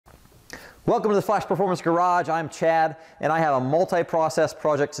Welcome to the Flash Performance Garage. I'm Chad, and I have a multi-process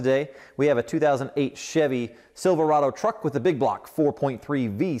project today. We have a 2008 Chevy Silverado truck with a big block 4.3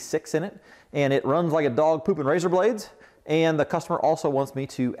 V6 in it, and it runs like a dog pooping razor blades. And the customer also wants me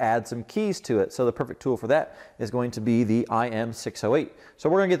to add some keys to it. So the perfect tool for that is going to be the IM608. So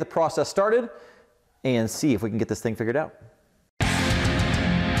we're going to get the process started and see if we can get this thing figured out.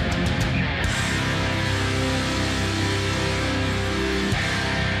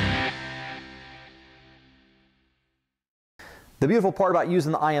 The beautiful part about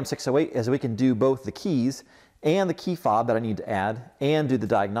using the IM608 is we can do both the keys and the key fob that I need to add and do the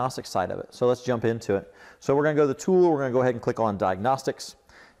diagnostic side of it. So let's jump into it. So we're going to go to the tool, we're going to go ahead and click on Diagnostics,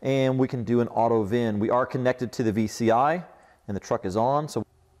 and we can do an auto VIN. We are connected to the VCI and the truck is on. So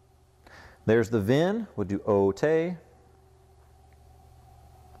there's the VIN, we'll do Autel.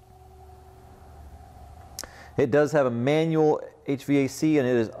 It does have a manual HVAC and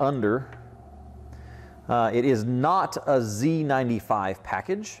it is under. It is not a Z95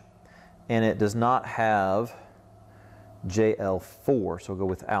 package, and it does not have JL4, so we'll go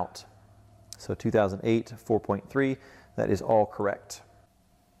without. So 2008 4.3, that is all correct.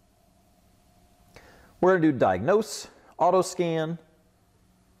 We're going to do diagnose, auto scan,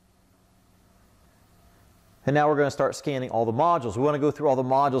 and now we're going to start scanning all the modules. We want to go through all the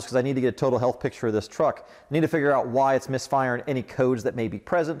modules because I need to get a total health picture of this truck. I need to figure out why it's misfiring, any codes that may be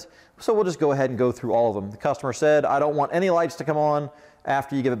present. So we'll just go ahead and go through all of them. The customer said, I don't want any lights to come on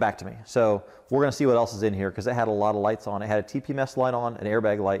after you give it back to me. So we're going to see what else is in here because it had a lot of lights on. It had a TPMS light on, an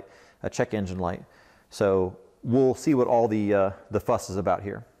airbag light, a check engine light. So we'll see what all the fuss is about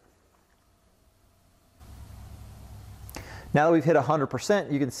here. Now that we've hit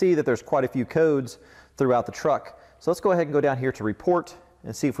 100%, you can see that there's quite a few codes throughout the truck. So let's go ahead and go down here to report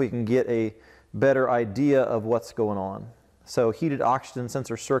and see if we can get a better idea of what's going on. So heated oxygen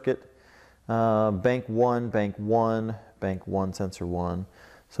sensor circuit, bank 1, bank 1, bank 1, sensor 1.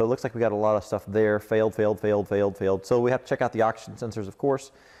 So it looks like we got a lot of stuff there. Failed, failed, failed, failed, failed. So we have to check out the oxygen sensors, of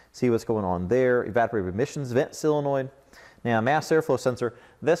course, see what's going on there. Evaporative emissions, vent solenoid. Now mass airflow sensor,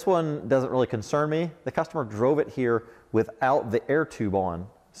 this one doesn't really concern me. The customer drove it here without the air tube on.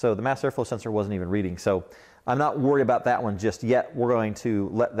 So the mass airflow sensor wasn't even reading. So I'm not worried about that one just yet. We're going to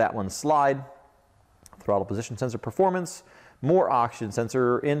let that one slide. Throttle position sensor performance, more oxygen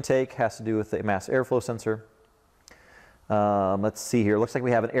sensor intake has to do with the mass airflow sensor. Let's see here. Looks like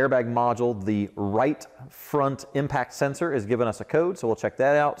we have an airbag module. The right front impact sensor is giving us a code, so we'll check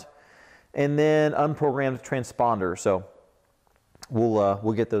that out. And then unprogrammed transponder. So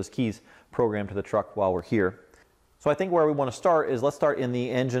we'll get those keys programmed to the truck while we're here. So I think where we want to start is let's start in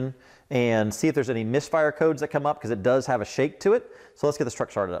the engine and see if there's any misfire codes that come up because it does have a shake to it. So let's get this truck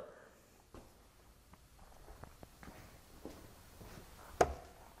started up.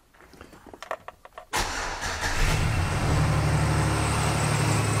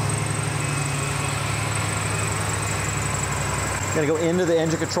 I'm going to go into the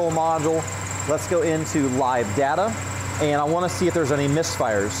engine control module. Let's go into live data, and I want to see if there's any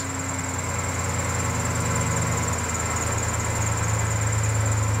misfires.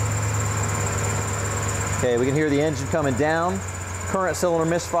 Okay, we can hear the engine coming down. Current cylinder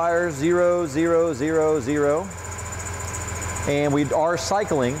misfire 0, 0, 0, 0. And we are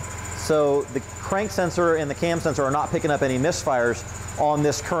cycling, so the crank sensor and the cam sensor are not picking up any misfires on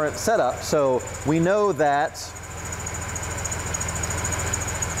this current setup. So we know that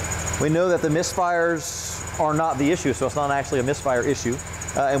the misfires are not the issue, so it's not actually a misfire issue.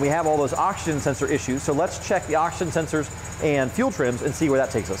 And we have all those oxygen sensor issues. So let's check the oxygen sensors and fuel trims and see where that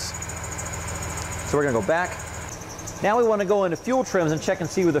takes us. So we're going to go back. Now we want to go into fuel trims and check and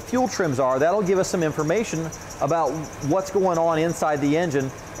see where the fuel trims are. That'll give us some information about what's going on inside the engine,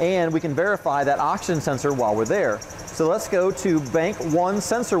 and we can verify that oxygen sensor while we're there. So let's go to bank 1,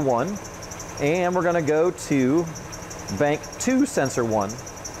 sensor 1, and we're going to go to bank 2, sensor 1.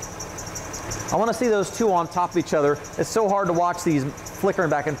 I want to see those two on top of each other. It's so hard to watch these flickering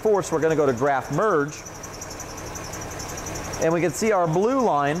back and forth, so we're going to go to graph merge. And we can see our blue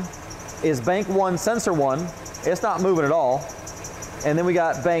line is bank 1, sensor 1. It's not moving at all. And then we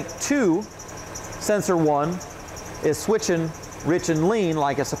got bank 2, sensor 1 is switching rich and lean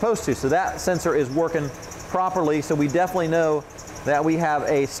like it's supposed to. So that sensor is working properly. So we definitely know that we have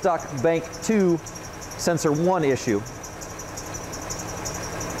a stuck bank 2, sensor 1 issue.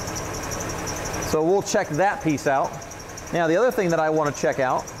 So we'll check that piece out. Now the other thing that I want to check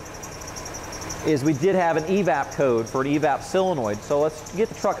out is we did have an evap code for an evap solenoid. So let's get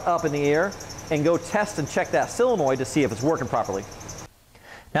the truck up in the air and go test and check that solenoid to see if it's working properly.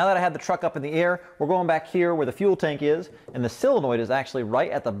 Now that I have the truck up in the air, we're going back here where the fuel tank is, and the solenoid is actually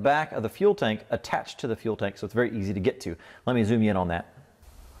right at the back of the fuel tank, attached to the fuel tank, so it's very easy to get to. Let me zoom you in on that.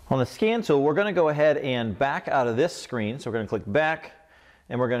 On the scan tool, we're going to go ahead and back out of this screen, so we're going to click back,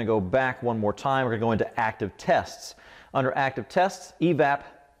 and we're going to go back one more time. We're going to go into active tests. Under active tests, evap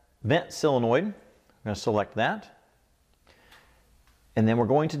vent solenoid, I'm going to select that, and then we're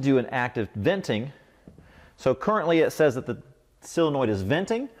going to do an active venting. So currently it says that the solenoid is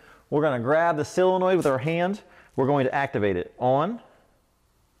venting. We're going to grab the solenoid with our hand. We're going to activate it. On.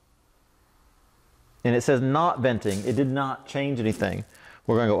 And it says not venting. It did not change anything.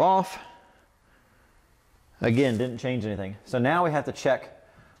 We're going to go off. Again, didn't change anything. So now we have to check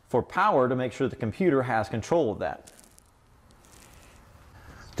for power to make sure the computer has control of that.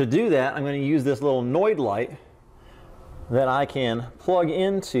 To do that, I'm going to use this little noid light that I can plug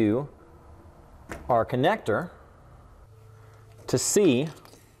into our connector to see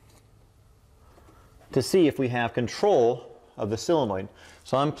if we have control of the solenoid.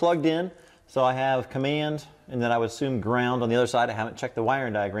 So I'm plugged in, so I have command, and then I would assume ground on the other side. I haven't checked the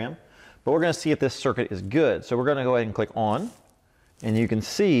wiring diagram, but we're going to see if this circuit is good. So we're going to go ahead and click on, and you can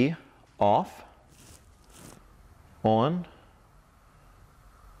see off, on,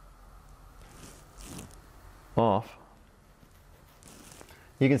 off.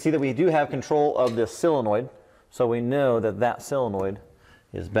 You can see that we do have control of this solenoid, so we know that that solenoid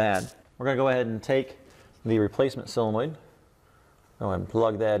is bad. We're going to go ahead and take the replacement solenoid, go ahead and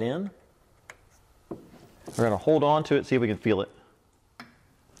plug that in. We're going to hold on to it, see if we can feel it.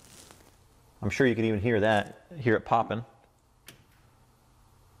 I'm sure you can even hear that, hear it popping.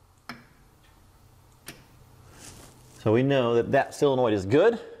 So we know that that solenoid is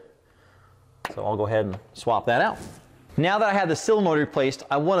good, so I'll go ahead and swap that out. Now that I have the solenoid replaced,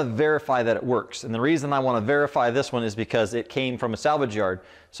 I want to verify that it works. And the reason I want to verify this one is because it came from a salvage yard.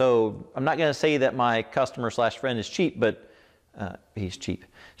 So I'm not going to say that my customer slash friend is cheap, but he's cheap.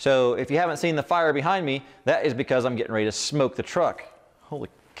 So if you haven't seen the fire behind me, that is because I'm getting ready to smoke the truck. Holy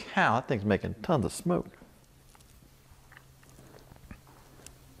cow, that thing's making tons of smoke.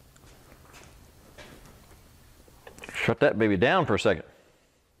 Shut that baby down for a second.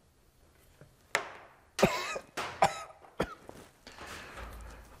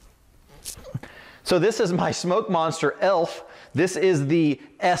 So this is my Smoke Monster Elf. This is the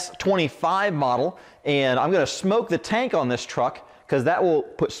S25 model, and I'm going to smoke the tank on this truck because that will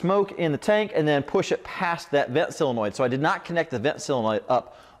put smoke in the tank and then push it past that vent solenoid. So I did not connect the vent solenoid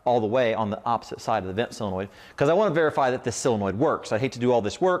up all the way on the opposite side of the vent solenoid because I want to verify that this solenoid works. I hate to do all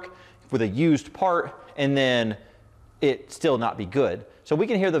this work with a used part and then it still not be good. So we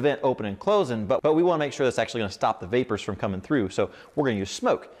can hear the vent open and closing, but we want to make sure that's actually going to stop the vapors from coming through. So we're going to use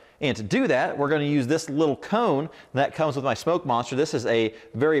smoke. And to do that, we're going to use this little cone that comes with my Smoke Monster. This is a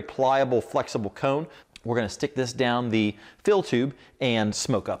very pliable, flexible cone. We're going to stick this down the fill tube and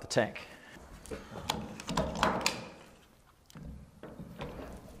smoke out the tank.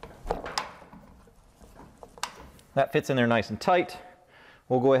 That fits in there nice and tight.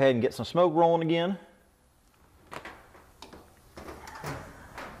 We'll go ahead and get some smoke rolling again.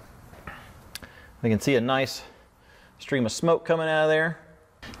 We can see a nice stream of smoke coming out of there.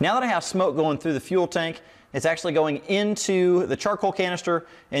 Now that I have smoke going through the fuel tank, it's actually going into the charcoal canister,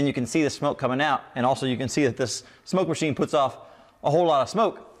 and you can see the smoke coming out. And also you can see that this smoke machine puts off a whole lot of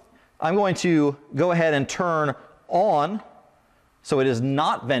smoke. I'm going to go ahead and turn on so it is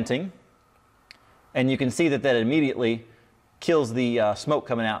not venting. And you can see that that immediately kills the smoke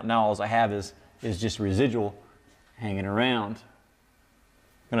coming out. Now all I have is just residual hanging around.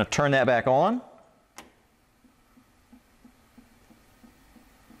 I'm going to turn that back on.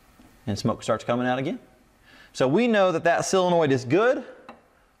 And smoke starts coming out again. So we know that that solenoid is good.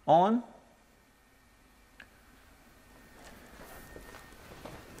 On.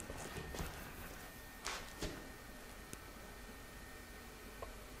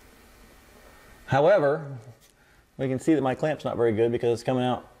 However, we can see that my clamp's not very good because it's coming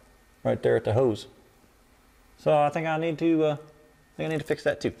out right there at the hose. So I think I need to fix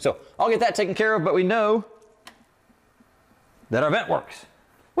that too. So I'll get that taken care of, but we know that our vent works.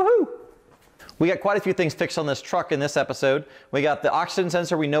 Woohoo! We got quite a few things fixed on this truck in this episode. We got the oxygen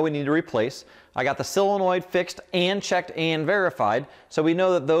sensor we know we need to replace. I got the solenoid fixed and checked and verified, so we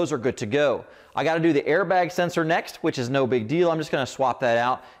know that those are good to go. I got to do the airbag sensor next, which is no big deal. I'm just going to swap that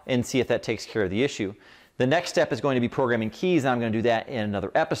out and see if that takes care of the issue. The next step is going to be programming keys, and I'm going to do that in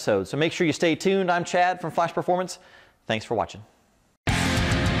another episode. So make sure you stay tuned. I'm Chad from Flash Performance. Thanks for watching.